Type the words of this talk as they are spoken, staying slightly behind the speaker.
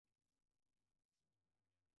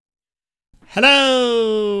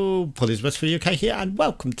Hello, Polly's West for the UK here, and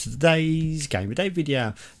welcome to today's Game of Day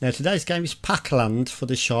video. Now today's game is Pacland for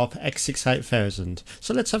the SHARP X68000.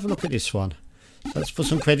 So let's have a look at this one. So let's put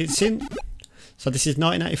some credits in. So this is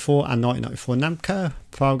 1984 and 1994 Namco,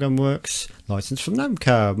 program works, license from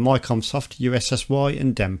Namco, Micomsoft, USSY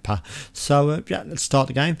and Dempa. So yeah, let's start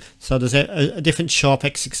the game. So there's a different SHARP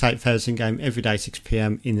X68000 game every day 6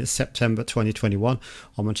 PM in September 2021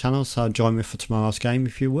 on my channel. So join me for tomorrow's game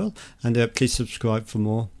if you will, and please subscribe for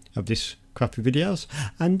more of this crappy videos.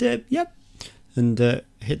 And yep. And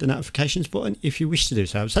hit the notifications button if you wish to do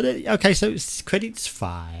so. So okay, so it's credits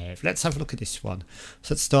 5. Let's have a look at this one.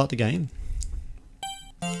 So let's start the game.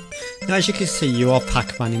 Now as you can see, you are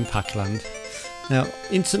Pac-Man in Pacland. Now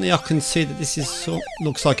instantly I can see that this is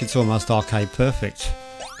looks like it's almost arcade perfect.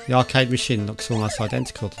 The arcade machine looks almost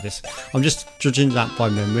identical to this. I'm just judging that by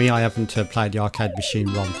memory. I haven't played the arcade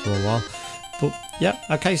machine ROM for a while. But yeah,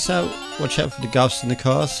 okay, so watch out for the ghosts in the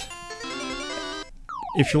cars.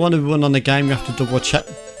 If you want to run on the game, you have to double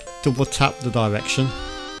tap the direction.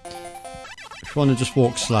 If you want to just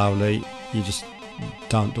walk slowly, you just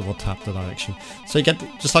don't double tap the direction. So you get,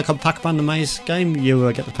 just like on Pac-Man the maze game,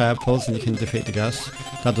 you get the power pulls and you can defeat the ghosts.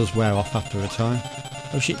 That does wear off after a time.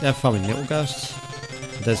 Oh shit, they're throwing little ghosts.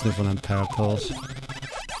 There's another one on power pulls.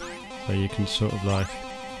 So you can sort of like,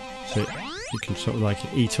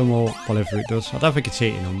 eat them or whatever it does. I don't think it's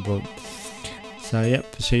eating them, but so yeah,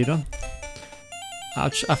 proceed on.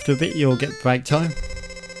 After a bit you'll get break time.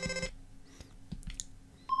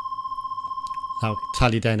 That'll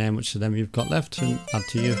tally down how much of them you've got left and add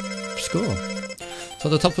to your score. So at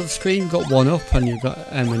the top of the screen you've got 1 up and you've got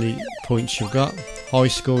how many points you've got. High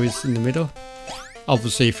score is in the middle.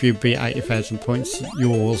 Obviously if you beat 80,000 points,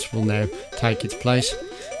 yours will now take its place.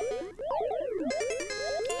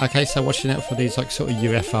 Okay, so watching out for these like sort of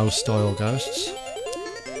UFO style ghosts.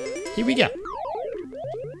 Here we go.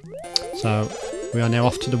 So we are now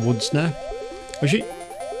off to the woods now. Oh shit.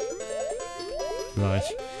 Right.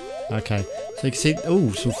 Okay. So you can see,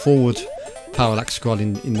 oh, some forward parallax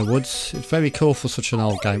scrolling in the woods. It's very cool for such an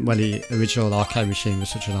old game. Well, the original arcade machine was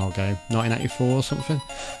such an old game. 1984 or something.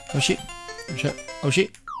 Oh shit. Watch out. Oh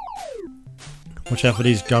shit. Watch out for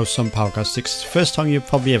these ghosts on power ghost sticks. First time you'll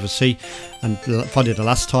probably ever see, and probably the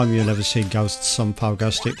last time you'll ever see ghosts on power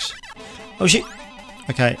ghost sticks. Oh shit.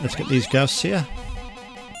 Okay, let's get these ghosts here.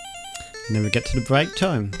 And then we get to the break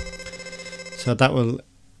time. So that will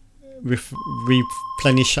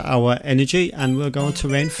replenish our energy and we'll go on to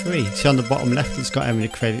round 3. See on the bottom left it's got how many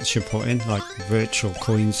credits you put in, like virtual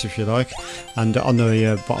coins if you like, and on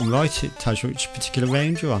the bottom right it tells you which particular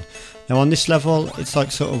round you're on. Now on this level it's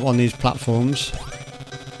like sort of on these platforms,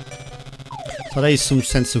 so there is some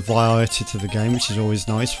sense of variety to the game, which is always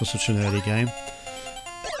nice for such an early game.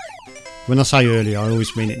 When I say early, I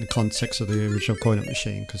always mean it in the context of the original coin-up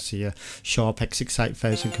machine, because the SHARP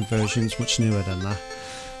X68000 conversion is much newer than that.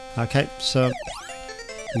 Okay, so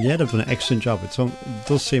yeah, they've done an excellent job. It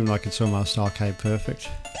does seem like it's almost arcade perfect.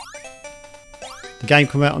 The game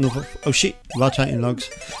come out on other, oh shit, rotating logs.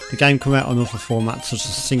 The game come out on other formats such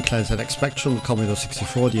as Sinclair ZX Spectrum, the Commodore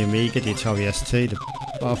 64, the Amiga, the Atari ST.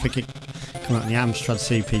 I think it come out on the Amstrad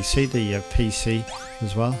CPC, the PC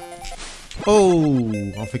as well. Oh,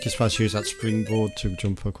 I think you're supposed to use that springboard to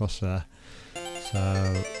jump across there.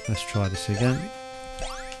 So let's try this again.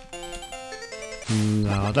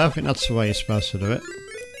 No, I don't think that's the way you're supposed to do it.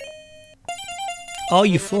 Oh,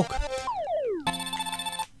 you fuck.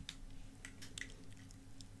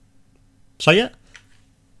 So yeah.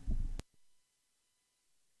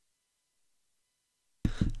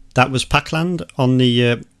 That was Pacland on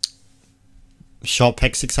the SHARP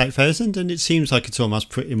X68000, and it seems like it's almost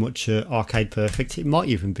pretty much arcade perfect. It might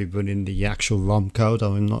even be running the actual ROM code,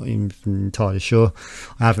 I'm not even entirely sure.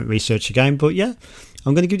 I haven't researched the game, but yeah.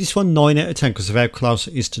 I'm going to give this one 9 out of 10 because of how close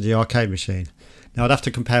it is to the arcade machine. Now I'd have to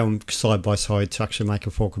compare them side by side to actually make a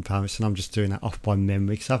full comparison. I'm just doing that off by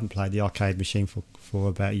memory because I haven't played the arcade machine for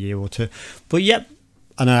about a year or two. But yeah,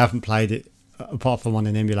 and I haven't played it apart from on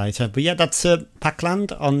an emulator. But yeah, that's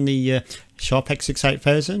Pacland on the SHARP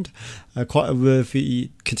X68000. Quite a worthy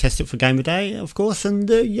contestant for Game of Day, of course. And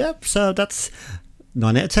yeah, so that's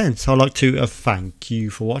 9 out of 10. So I'd like to thank you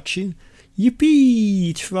for watching. Yippee!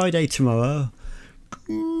 It's Friday tomorrow.